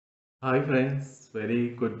Hi friends,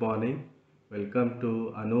 very good morning. Welcome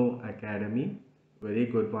to Anu Academy. Very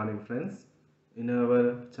good morning friends. In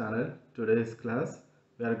our channel today's class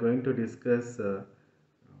we are going to discuss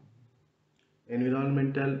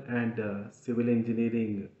environmental and civil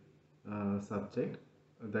engineering subject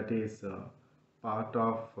that is part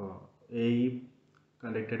of AE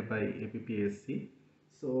conducted by APPSC.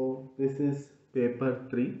 So this is paper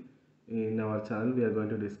 3 in our channel. We are going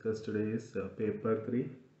to discuss today's paper 3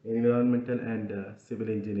 environmental and civil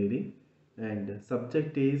engineering, and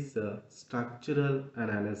subject is structural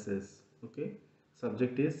analysis. Okay,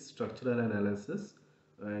 subject is structural analysis,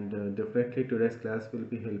 and definitely today's class will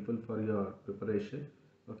be helpful for your preparation.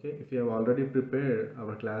 Okay, if you have already prepared,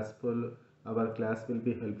 our class will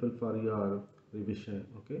be helpful for your revision.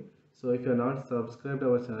 Okay, so if you are not subscribed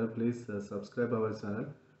our channel, please subscribe our channel.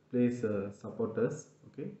 Please support us.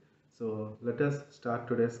 Okay, so let us start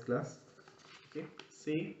today's class. Okay,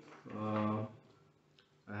 see, uh,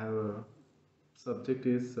 I have a subject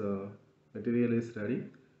is material is ready.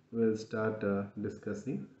 We'll start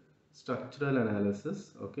discussing structural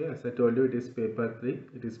analysis. Okay, as I told you, it is paper 3.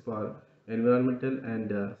 It is for environmental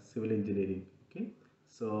and civil engineering. Okay,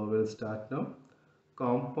 so we'll start now.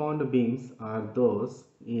 Compound beams are those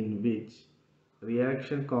in which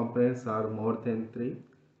reaction components are more than 3.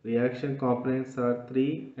 Reaction components are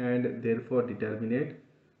 3 and therefore determinate.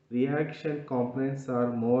 Reaction components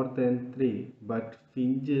are more than 3 but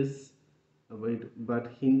hinges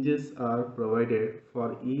are provided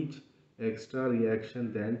for each extra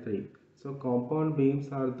reaction than 3. So compound beams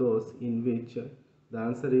are those in which the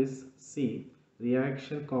answer is C.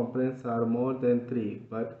 Reaction components are more than 3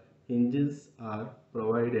 but hinges are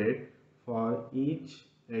provided for each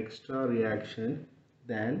extra reaction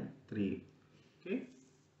than 3. Okay.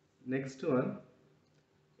 Next one,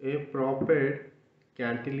 a propped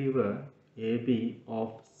cantilever AB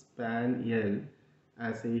of span L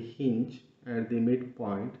as a hinge at the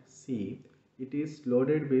midpoint C. It is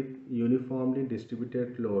loaded with uniformly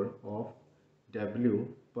distributed load of W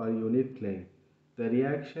per unit length. The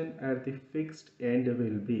reaction at the fixed end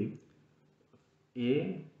will be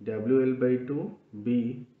A WL by 2,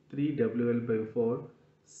 B 3 WL by 4,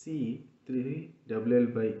 C 3 WL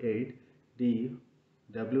by 8, D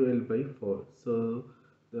WL by 4. So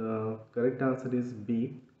the correct answer is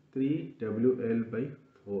B 3 WL by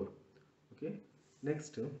 4. Okay.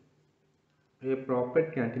 Next, a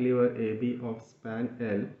propped cantilever AB of span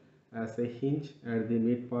L as a hinge at the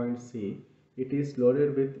midpoint C. It is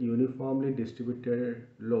loaded with uniformly distributed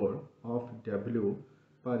load of W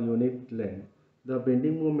per unit length. The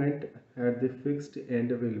bending moment at the fixed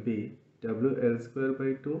end will be WL square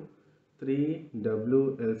by 2, 3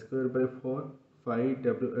 WL square by 4, 5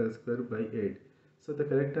 WL square by 8. So the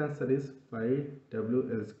correct answer is 5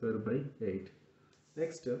 WL square by 8.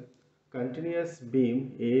 Next, continuous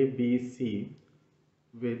beam ABC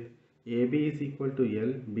with AB is equal to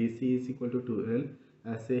L, BC is equal to 2L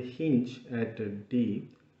as a hinge at D,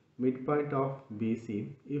 midpoint of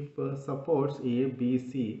BC. If supports A, B,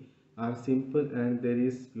 C are simple and there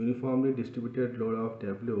is uniformly distributed load of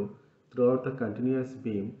W throughout the continuous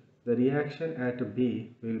beam, the reaction at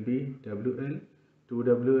B will be WL,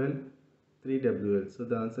 2WL, 3WL. So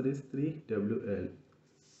the answer is 3WL.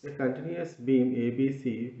 A continuous beam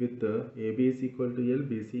ABC with the AB is equal to L,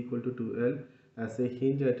 BC equal to 2L as a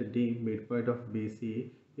hinge at D, midpoint of BC.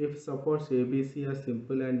 If supports ABC are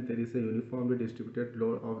simple and there is a uniformly distributed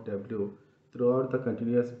load of W throughout the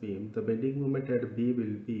continuous beam, the bending moment at B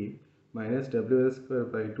will be minus WL square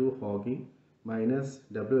by 2 hogging minus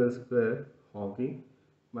WL square hogging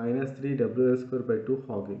minus 3 WL square by 2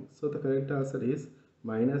 hogging. So the correct answer is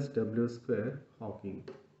minus W square hogging.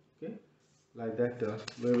 Okay, like that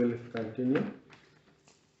we will continue.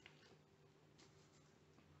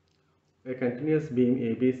 A continuous beam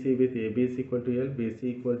ABC with AB is equal to L, BC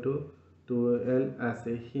equal to L as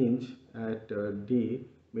a hinge at D,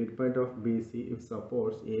 midpoint of BC. If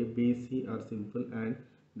supports A, B, C are simple and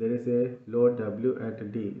there is a load W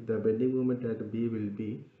at D, the bending moment at B will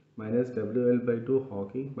be minus WL by 2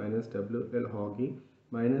 hogging minus WL hogging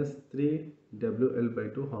minus 3 WL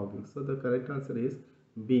by 2 hogging. So the correct answer is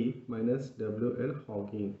B minus WL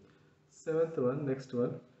hogging. Seventh one, next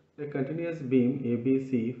one. A continuous beam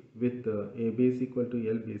ABC with AB is equal to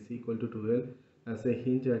L, BC equal to 2L as a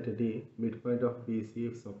hinge at D, midpoint of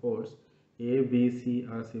BC. If supports A, B, C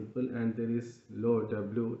are simple and there is load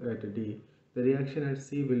W at D, the reaction at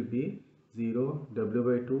C will be 0, W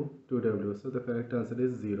by 2, 2W. So the correct answer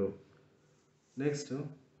is 0. Next,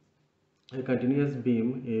 a continuous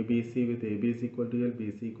beam ABC with AB is equal to L,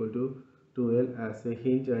 BC equal to 2L as a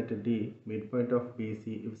hinge at D, midpoint of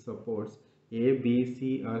BC. If supports A, B,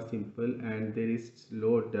 C are simple and there is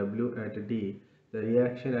load W at D, the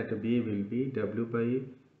reaction at B will be W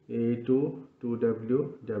by A to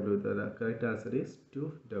 2W, W. The correct answer is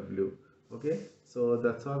 2W. Okay, so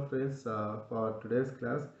that's all friends for today's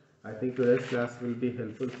class. I think today's class will be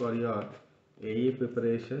helpful for your AE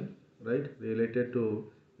preparation, right, related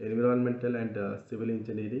to environmental and civil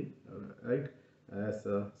engineering, right, as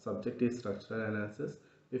subject is structural analysis.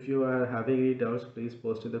 If you are having any doubts, please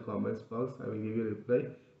post in the comments box. I will give you a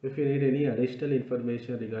reply. If you need any additional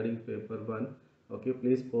information regarding paper 1, okay,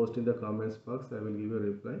 please post in the comments box. I will give you a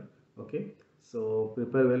reply. Okay, so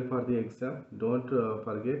prepare well for the exam. Don't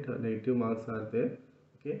forget negative marks are there.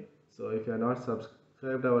 Okay, so if you are not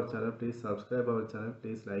subscribed our channel, please subscribe our channel.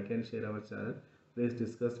 Please like and share our channel. Please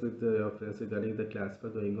discuss with your friends regarding the class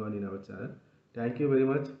going on in our channel. Thank you very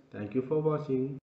much. Thank you for watching.